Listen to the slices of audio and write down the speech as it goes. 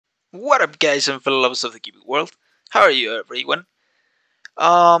What up, guys and fellow lovers of the Kiwi world? How are you, everyone?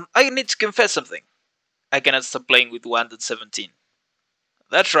 I need to confess something. I cannot stop playing with 1.17.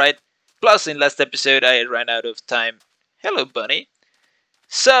 That's right. Plus, in last episode, I ran out of time. Hello, bunny.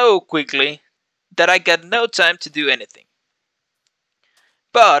 So quickly that I got no time to do anything.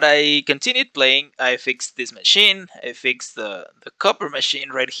 But I continued playing. I fixed this machine. I fixed the copper machine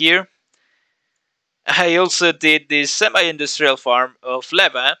right here. I also did this semi-industrial farm of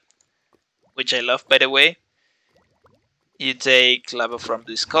lava, which I love, by the way. You take lava from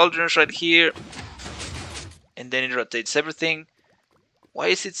these cauldrons right here, and then it rotates everything. Why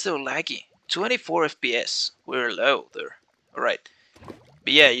is it so laggy? 24 FPS. We're low there. Alright.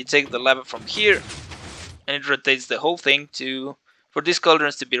 But yeah, you take the lava from here, and it rotates the whole thing for these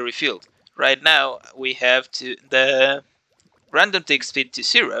cauldrons to be refilled. Right now, we have the random tick speed to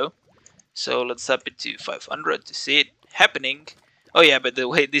 0. So let's up it to 500 to see it happening. Oh yeah, by the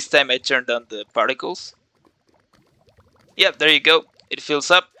way, this time I turned on the particles. Yep, there you go. It fills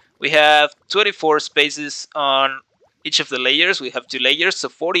up. We have 24 spaces on each of the layers. We have 2 layers, so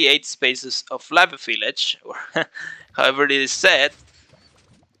 48 spaces of lava village, or however it is said.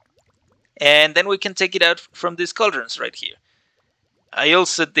 And then we can take it out from these cauldrons right here. I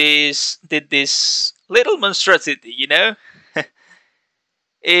also did this little monstrosity, you know?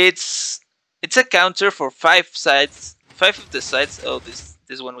 it's a counter for 5 sides, 5 of the sides. Oh,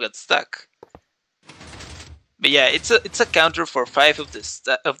 this one got stuck. But yeah, it's a counter for 5 of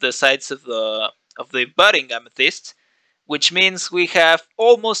the sides of the budding amethyst, which means we have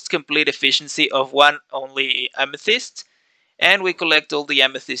almost complete efficiency of one only amethyst, and we collect all the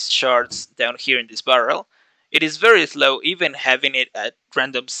amethyst shards down here in this barrel. It is very slow, even having it at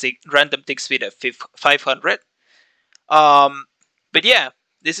random tick speed of 500. But yeah,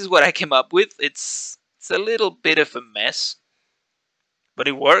 this is what I came up with. It's a little bit of a mess, but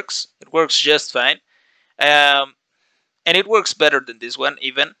it works. It works just fine. Um, and it works better than this one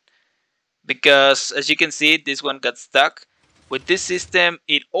even, because as you can see, this one got stuck. With this system,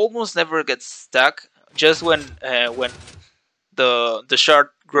 it almost never gets stuck. Just when the shard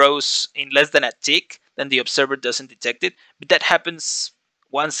grows in less than a tick, then the observer doesn't detect it. But that happens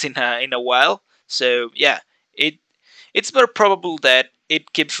once in a while. So yeah, it's more probable that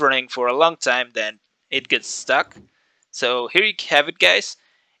it keeps running for a long time than it gets stuck. So here you have it, guys.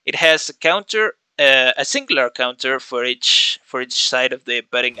 It has a counter, a singular counter for each side of the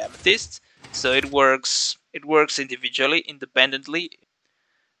budding amethyst. So it works individually, independently.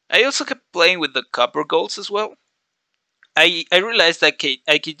 I also kept playing with the copper golds as well. I realized I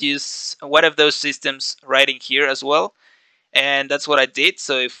could use one of those systems right in here as well, and that's what I did.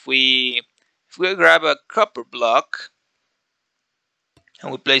 So if we grab a copper block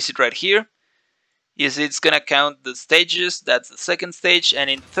and we place it right here, you see it's gonna count the stages. That's the second stage, and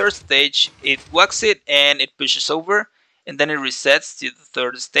in the third stage it whacks it and it pushes over, and then it resets to the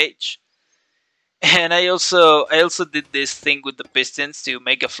third stage. And I also did this thing with the pistons to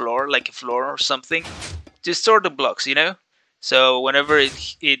make a floor, like a floor or something, to store the blocks, you know. So whenever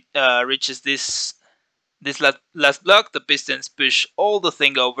it reaches this last block, the pistons push all the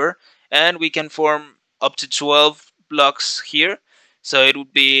thing over, and we can form up to 12 blocks here. So it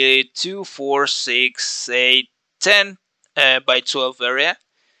would be 2, 4, 6, 8, 10 by 12 area.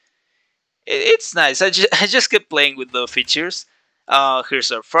 It's nice. I just kept playing with the features.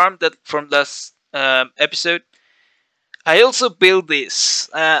 Here's our farm that from last episode. I also built this.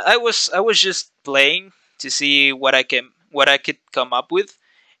 I was just playing to see what I could come up with,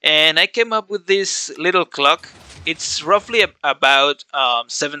 and I came up with this little clock. It's roughly about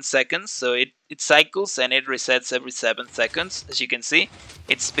 7 seconds, so it cycles and it resets every 7 seconds. As you can see,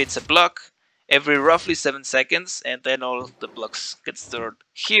 it spits a block every roughly 7 seconds, and then all the blocks get stored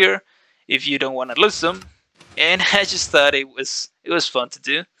here if you don't want to lose them. And I just thought it was fun to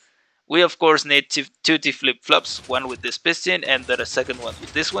do. We of course need two T flip-flops, one with this piston and the second one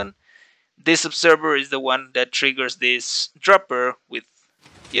with this one. This observer is the one that triggers this dropper with,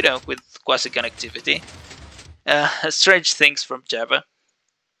 with quasi connectivity. Strange things from Java.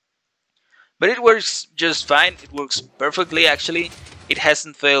 But it works just fine. It works perfectly, actually. It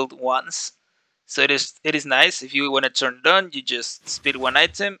hasn't failed once. So it is nice. If you want to turn it on, you just spit one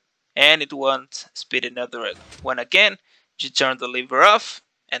item, and it won't spit another one again. You turn the lever off,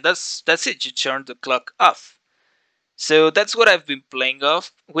 and that's it. You turn the clock off. So that's what I've been playing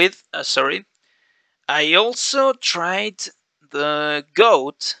with. Sorry. I also tried the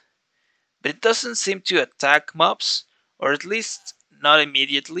goat, but it doesn't seem to attack mobs, or at least not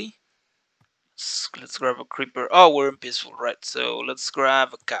immediately. Let's grab a creeper. Oh, we're in peaceful, right? So let's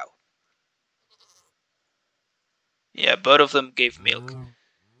grab a cow. Yeah, both of them gave milk.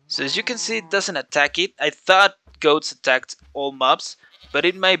 So as you can see, it doesn't attack it. I thought goats attacked all mobs, but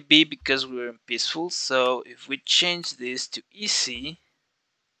it might be because we were in peaceful. So if we change this to easy,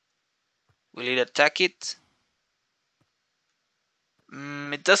 will it attack it?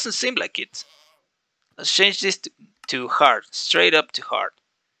 It doesn't seem like it. Let's change this to hard, straight up to hard.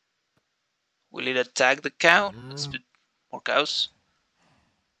 Will it attack the cow? Let's put more cows.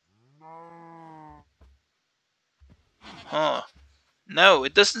 Huh. No,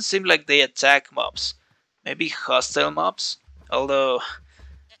 it doesn't seem like they attack mobs. Maybe hostile mobs? Although,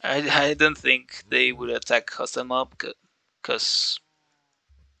 I don't think they would attack hostile mob, because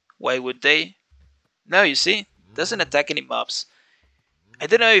why would they? No, you see, it doesn't attack any mobs. I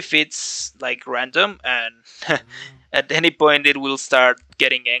don't know if it's like random and at any point it will start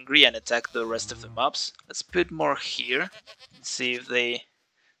getting angry and attack the rest of the mobs. Let's put more here. See if they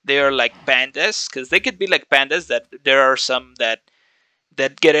are like pandas, because they could be like pandas. That there are some that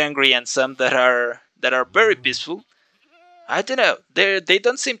get angry and some that are very peaceful. I don't know. They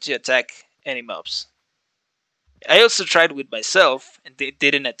don't seem to attack any mobs. I also tried with myself and they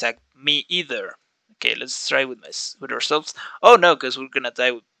didn't attack me either. Okay, let's try with ourselves. Oh no, because we're gonna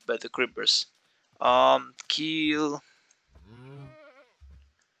die by the creepers. Kill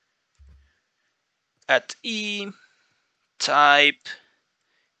at E. Type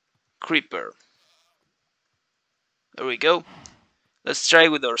creeper. There we go. Let's try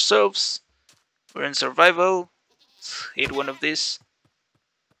with ourselves. We're in survival. Let's hit one of these.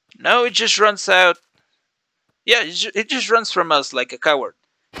 No, it just runs out. Yeah, it just runs from us like a coward.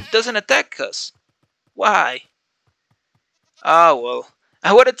 It doesn't attack us. Why? Ah, well,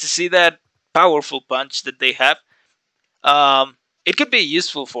 I wanted to see that powerful punch that they have. It could be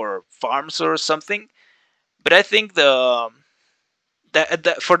useful for farms or something, but I think for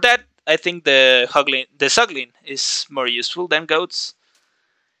that I think the Suckling is more useful than goats.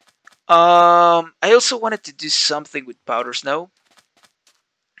 I also wanted to do something with powder snow.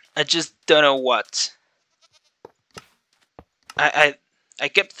 I just don't know what. I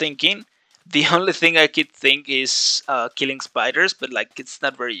kept thinking. The only thing I could think is killing spiders, but like it's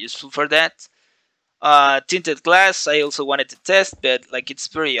not very useful for that. Tinted glass, I also wanted to test, but like it's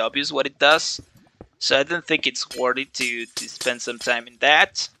very obvious what it does, so I don't think it's worthy to spend some time in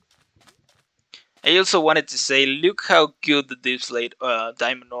that. I also wanted to say, look how good the deep slate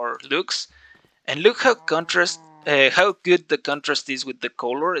diamond ore looks, and look how good the contrast is with the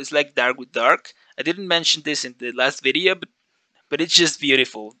color. It's like dark with dark. I didn't mention this in the last video, but it's just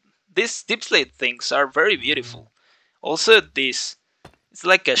beautiful. These deep slate things are very beautiful. Also, this it's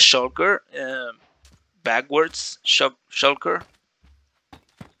like a shulker, backwards shulker.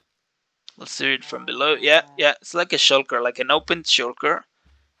 Let's see it from below. Yeah, it's like a shulker, like an open shulker,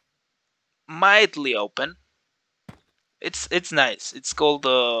 mildly open. It's nice. It's called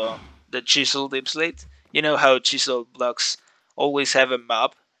the chisel deep slate. You know how chisel blocks always have a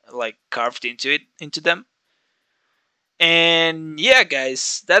map like carved into them. And yeah,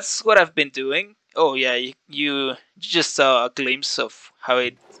 guys, that's what I've been doing. Oh yeah, you just saw a glimpse of how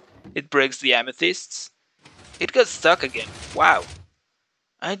it breaks the amethysts. It got stuck again. Wow.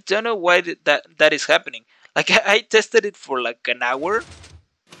 I don't know why that is happening. Like I tested it for like an hour.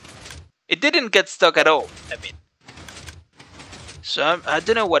 It didn't get stuck at all. I mean, so I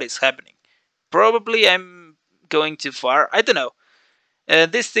don't know what is happening. Probably I'm going too far. I don't know.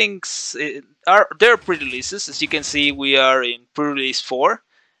 These things they're pre-releases. As you can see, we are in pre-release 4.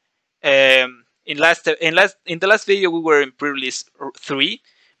 In the last video we were in pre-release 3.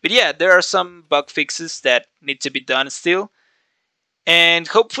 But yeah, there are some bug fixes that need to be done still, and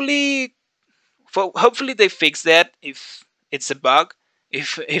hopefully they fix that if it's a bug.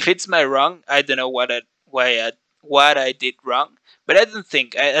 If it's my wrong, I don't know what I did wrong, but I don't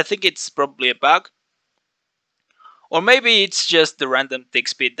think. I think it's probably a bug. Or maybe it's just the random tick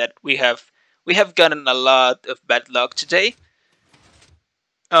speed that we have. We have gotten a lot of bad luck today.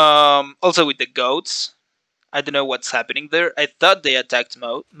 Also with the goats, I don't know what's happening there. I thought they attacked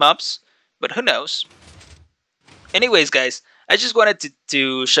mobs, but who knows? Anyways, guys, I just wanted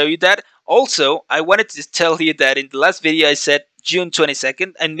to show you that. Also, I wanted to tell you that in the last video I said June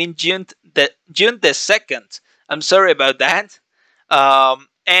 22nd. I mean June the 2nd. I'm sorry about that.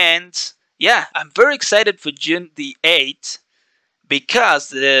 And yeah, I'm very excited for June the 8th because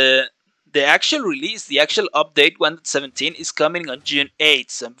the actual release, the actual update 1.17 is coming on June 8th.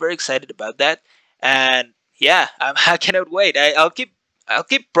 So I'm very excited about that. And yeah, I cannot wait. I'll keep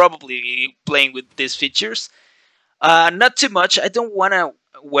probably playing with these features. Not too much. I don't want to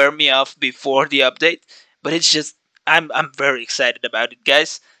wear me off before the update, but it's just I'm very excited about it,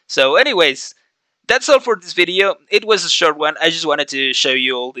 guys. So anyways, that's all for this video. It was a short one. I just wanted to show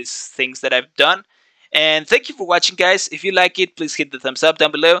you all these things that I've done. And thank you for watching, guys. If you like it, please hit the thumbs up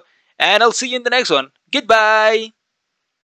down below. And I'll see you in the next one. Goodbye!